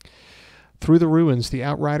 Through the ruins, the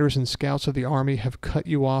outriders and scouts of the army have cut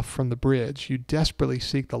you off from the bridge. You desperately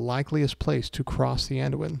seek the likeliest place to cross the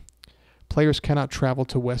Anduin. Players cannot travel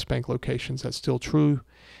to West Bank locations. That's still true.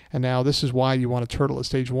 And now this is why you want a turtle at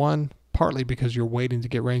stage 1, partly because you're waiting to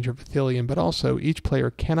get Ranger of Ithilien, but also each player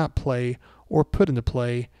cannot play or put into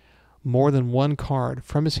play more than one card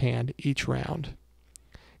from his hand each round.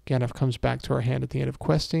 Gandalf comes back to our hand at the end of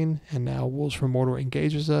questing, and now Wolves from Mordor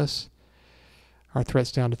engages us. Our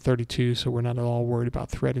threat's down to 32, so we're not at all worried about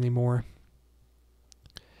threat anymore.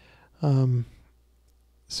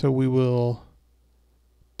 So we will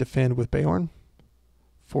defend with Beorn.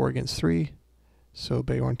 4 against 3. So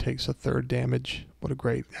Beorn takes a 3rd damage. What a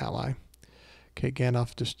great ally. Okay,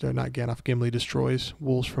 Gimli destroys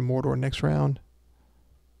Wolves from Mordor next round.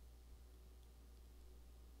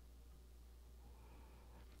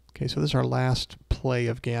 Okay, so this is our last play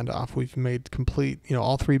of Gandalf. We've made complete,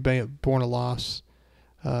 all 3 born a loss.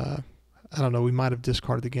 I don't know, we might have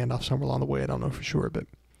discarded the Gandalf somewhere along the way. I don't know for sure, but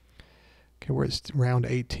okay, we're at round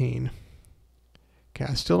 18. Okay,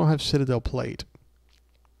 I still don't have Citadel Plate.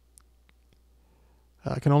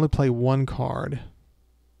 I can only play 1 card.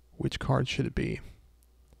 Which card should it be?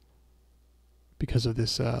 Because of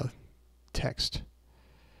this text.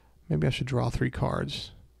 Maybe I should draw 3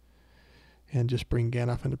 cards and just bring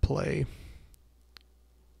Gandalf into play.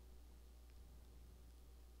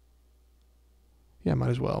 Yeah, might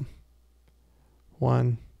as well.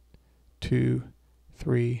 1, 2,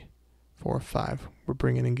 3, 4, 5. We're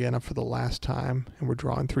bringing in Gandalf for the last time, and we're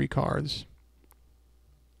drawing 3 cards.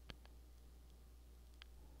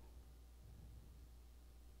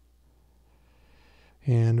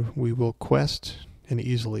 And we will quest and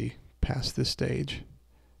easily pass this stage.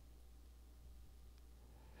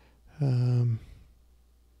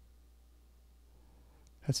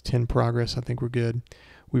 That's 10 progress. I think we're good.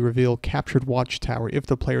 We reveal Captured Watchtower. If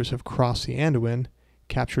the players have crossed the Anduin,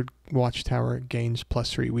 Captured Watchtower gains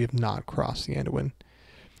 +3. We have not crossed the Anduin.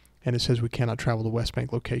 And it says we cannot travel to West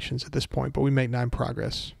Bank locations at this point, but we make 9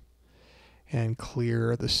 progress and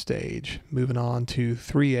clear the stage. Moving on to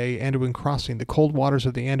 3A, Anduin Crossing. The cold waters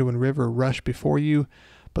of the Anduin River rush before you,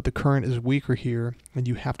 but the current is weaker here, and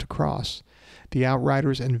you have to cross. The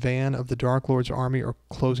Outriders and van of the Dark Lord's army are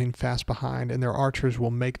closing fast behind, and their archers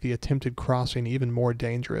will make the attempted crossing even more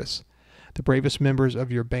dangerous. The bravest members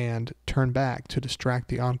of your band turn back to distract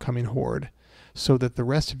the oncoming horde, so that the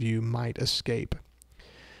rest of you might escape.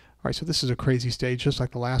 All right, so this is a crazy stage, just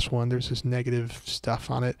like the last one. There's this negative stuff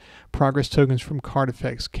on it. Progress tokens from card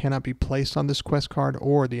effects cannot be placed on this quest card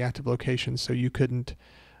or the active location, so you couldn't,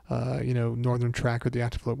 Northern Track or the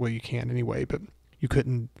active location. Well, you can anyway, but you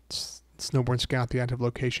couldn't Snowborn Scout the active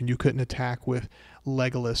location. You couldn't attack with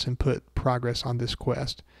Legolas and put progress on this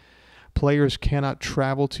quest. Players cannot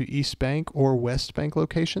travel to East Bank or West Bank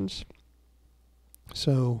locations.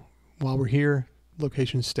 So while we're here,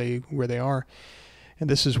 locations stay where they are. And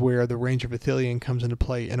this is where the Ranger of Ithilien comes into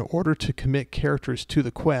play. In order to commit characters to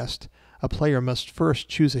the quest, a player must first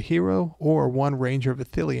choose a hero or 1 Ranger of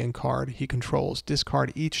Ithilien card he controls.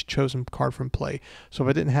 Discard each chosen card from play. So if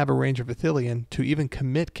I didn't have a Ranger of Ithilien, to even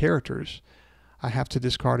commit characters, I have to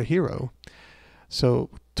discard a hero. So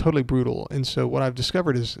totally brutal. And so what I've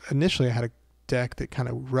discovered is initially I had a deck that kind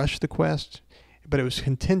of rushed the quest, but it was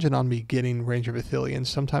contingent on me getting Ranger of Ithilien.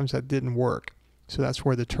 Sometimes that didn't work. So that's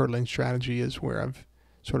where the turtling strategy is, where I've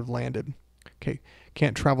sort of landed. Okay,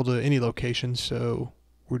 can't travel to any location, so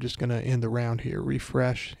we're just going to end the round here.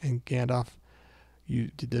 Refresh, and Gandalf,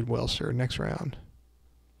 you did well, sir. Next round.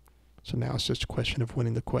 So now it's just a question of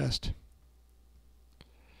winning the quest.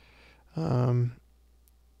 Let's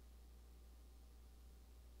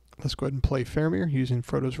go ahead and play Faramir using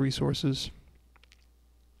Frodo's resources.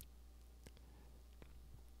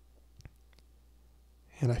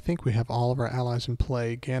 And I think we have all of our allies in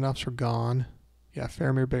play. Gandalf's are gone. Yeah,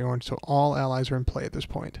 Faramir, Beorn, so all allies are in play at this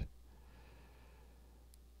point.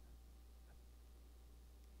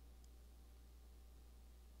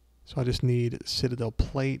 So I just need Citadel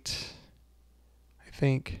Plate, I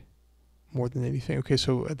think, more than anything. Okay,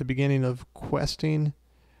 so at the beginning of questing,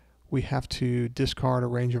 we have to discard a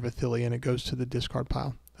Ranger of Ithilien. It goes to the discard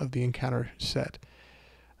pile of the encounter set.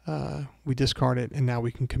 We discard it, and now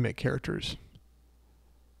we can commit characters,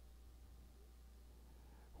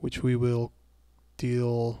 which we will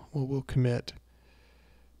we'll commit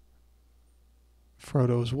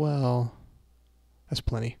Frodo as well. That's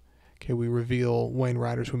plenty. Okay, we reveal Wayne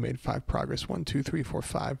Riders. We made 5 progress. 1, 2, 3, 4,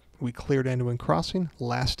 5. We cleared Anduin Crossing.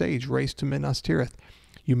 Last stage, race to Minas Tirith.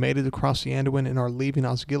 You made it across the Anduin and are leaving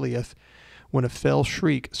Osgiliath when a fell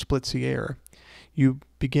shriek splits the air. You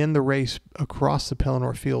begin the race across the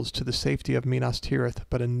Pelennor fields to the safety of Minas Tirith,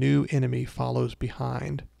 but a new enemy follows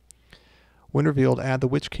behind. When revealed, add the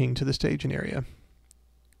Witch King to the staging area.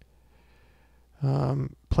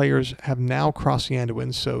 Players have now crossed the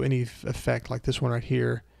Anduin, so any effect like this one right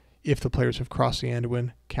here, if the players have crossed the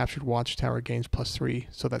Anduin, captured Watchtower gains +3,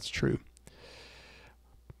 so that's true.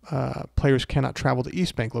 Players cannot travel to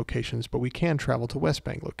East Bank locations, but we can travel to West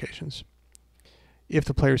Bank locations. If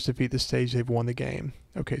the players defeat the stage, they've won the game.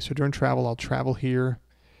 Okay, so during travel, I'll travel here.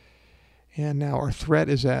 And now our threat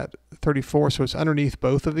is at 34, so it's underneath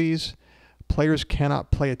both of these. Players cannot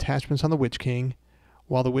play attachments on the Witch King.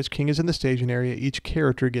 While the Witch King is in the staging area, each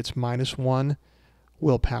character gets -1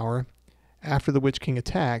 willpower. After the Witch King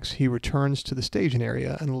attacks, he returns to the staging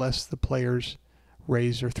area unless the players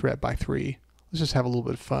raise their threat by 3. Let's just have a little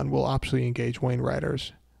bit of fun. We'll optionally engage Wayne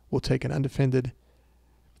Riders. We'll take an undefended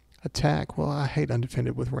attack. Well, I hate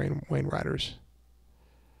undefended with Wayne Riders.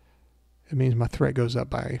 It means my threat goes up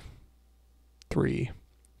by 3.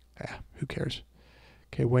 Who cares?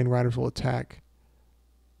 Okay, Wayne Riders will attack.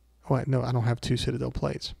 Oh, no, I don't have 2 Citadel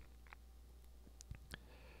plates.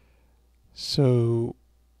 So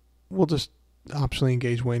we'll just optionally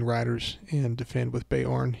engage Wayne Riders and defend with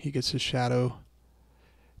Beorn. He gets his shadow.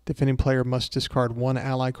 Defending player must discard 1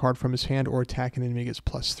 ally card from his hand or attack an enemy gets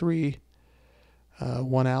 +3.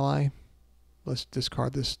 1 ally. Let's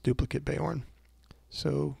discard this duplicate Beorn.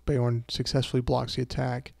 So Beorn successfully blocks the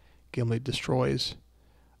attack. Gimli destroys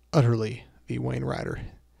utterly the Wayne Rider.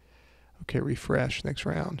 Okay, refresh next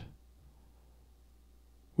round.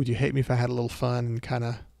 Would you hate me if I had a little fun and kind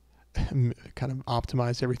of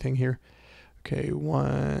optimize everything here? Okay,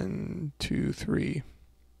 1, 2, 3.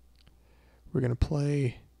 We're going to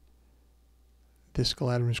play this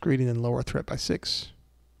Galadrim's Greeting and lower our threat by 6.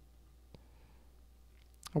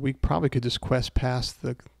 We probably could just quest past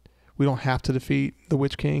the... We don't have to defeat the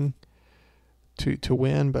Witch King to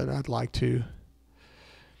win, but I'd like to.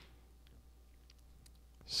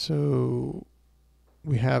 So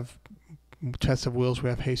we have Chest of Wills, we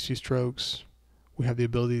have Hasty Strokes, we have the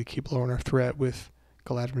ability to keep lowering our threat with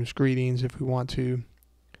Galadrim's Greetings if we want to.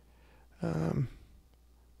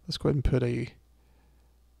 Let's go ahead and put a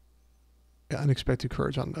Unexpected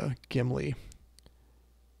Courage on the Gimli.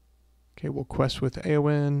 Okay, we'll quest with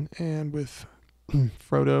Eowyn and with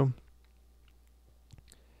Frodo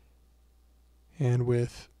and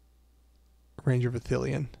with Ranger of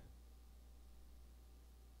Ithilien.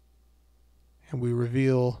 And we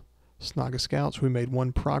reveal Snaga Scouts. We made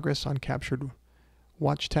 1 progress on captured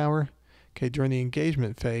Watchtower. Okay, during the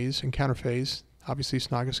engagement phase, encounter phase, obviously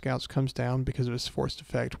Snaga Scouts comes down because of its forced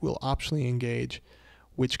effect. We'll optionally engage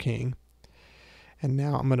Witch King. And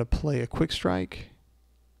now I'm going to play a Quick Strike.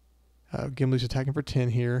 Gimli's attacking for 10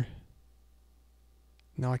 here.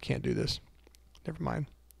 No, I can't do this. Never mind.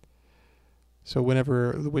 So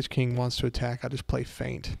whenever the Witch King wants to attack, I just play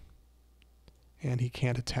Feint. And he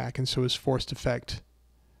can't attack, and so his forced effect...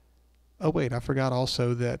 Oh wait, I forgot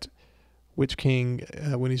also that Witch King,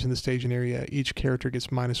 when he's in the staging area, each character gets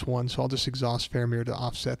 -1, so I'll just exhaust Faramir to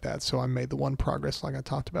offset that. So I made the 1 progress like I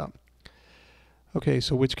talked about. Okay,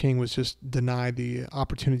 so Witch King was just denied the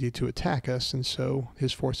opportunity to attack us, and so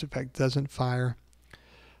his force effect doesn't fire.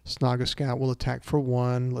 Snaga Scout will attack for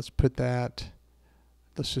 1. Let's put that.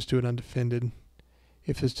 Let's just do it undefended.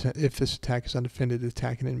 If this attack is undefended, the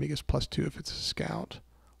attacking enemy gets +2 if it's a scout.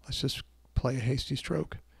 Let's just play a Hasty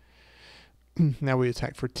Stroke. Now we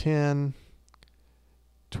attack for 10,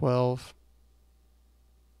 12,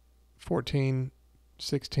 14,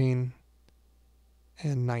 16,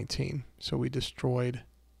 and 19. So we destroyed...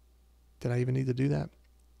 Did I even need to do that?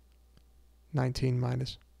 19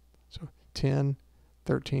 minus... So 10,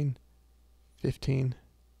 13, 15...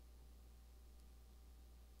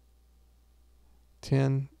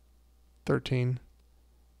 10, 13,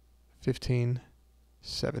 15,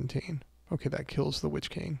 17. Okay, that kills the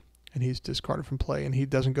Witch King. And he's discarded from play. And he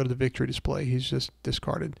doesn't go to the victory display. He's just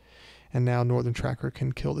discarded. And now Northern Tracker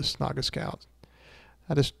can kill this Snaga Scout.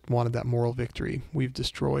 I just wanted that moral victory. We've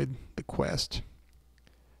destroyed the quest.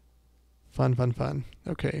 Fun, fun, fun.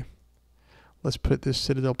 Okay. Let's put this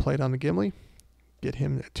Citadel plate on the Gimli. Get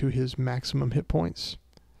him to his maximum hit points.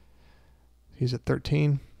 He's at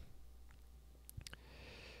 13.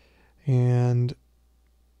 And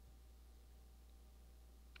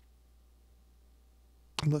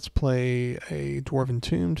let's play a Dwarven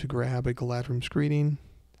Tomb to grab a Galadrim's Greeting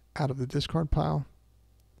out of the discard pile.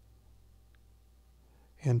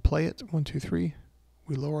 And play it. 1, 2, 3.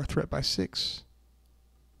 We lower our threat by 6.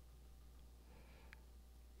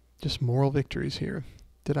 Just moral victories here.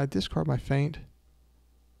 Did I discard my Feint?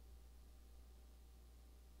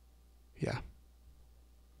 Yeah.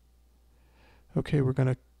 Okay, we're going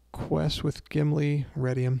to quest with Gimli,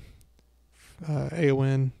 Redium,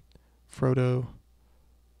 Eowyn, Frodo.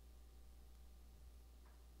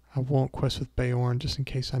 I won't quest with Beorn just in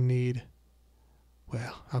case I need.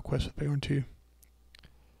 Well, I'll quest with Beorn too.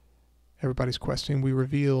 Everybody's questing. We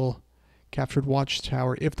reveal captured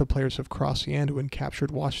Watchtower. If the players have crossed the Anduin,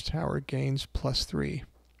 captured Watchtower gains +3.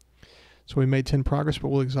 So we made 10 progress, but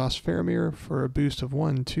we'll exhaust Faramir for a boost of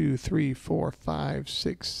 1, 2, 3, 4, 5,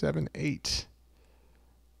 6, 7, 8.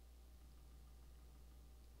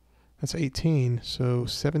 That's 18, so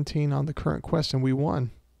 17 on the current quest, and we won.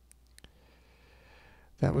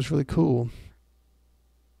 That was really cool.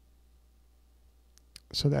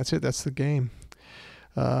 So that's it. That's the game.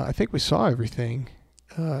 I think we saw everything.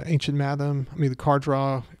 Ancient Matham. I mean, the card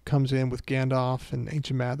draw comes in with Gandalf and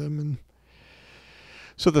Ancient Matham, and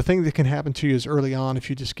so the thing that can happen to you is early on, if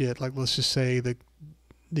you just get, like, let's just say that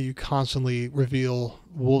you constantly reveal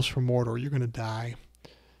Wolves from Mordor, you're going to die.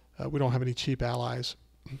 We don't have any cheap allies,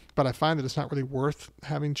 but I find that it's not really worth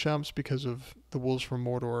having chumps because of the Wolves from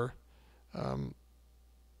Mordor.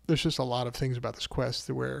 There's just a lot of things about this quest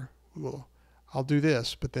where I'll do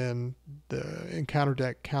this, but then the encounter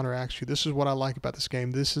deck counteracts you. This is what I like about this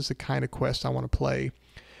game. This is the kind of quest I want to play,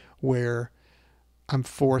 where I'm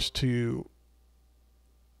forced to,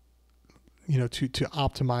 to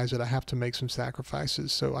optimize it. I have to make some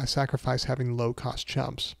sacrifices. So I sacrifice having low cost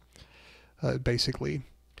chumps, basically.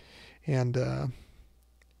 And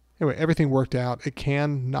anyway, everything worked out. It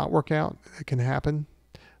can not work out. It can happen.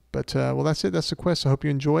 But, well, that's it. That's the quest. I hope you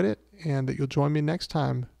enjoyed it and that you'll join me next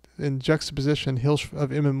time. In Juxtaposition, Hills of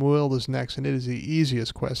Immamuil is next, and it is the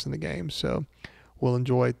easiest quest in the game. So we'll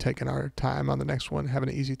enjoy taking our time on the next one, having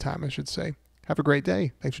an easy time, I should say. Have a great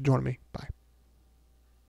day. Thanks for joining me. Bye.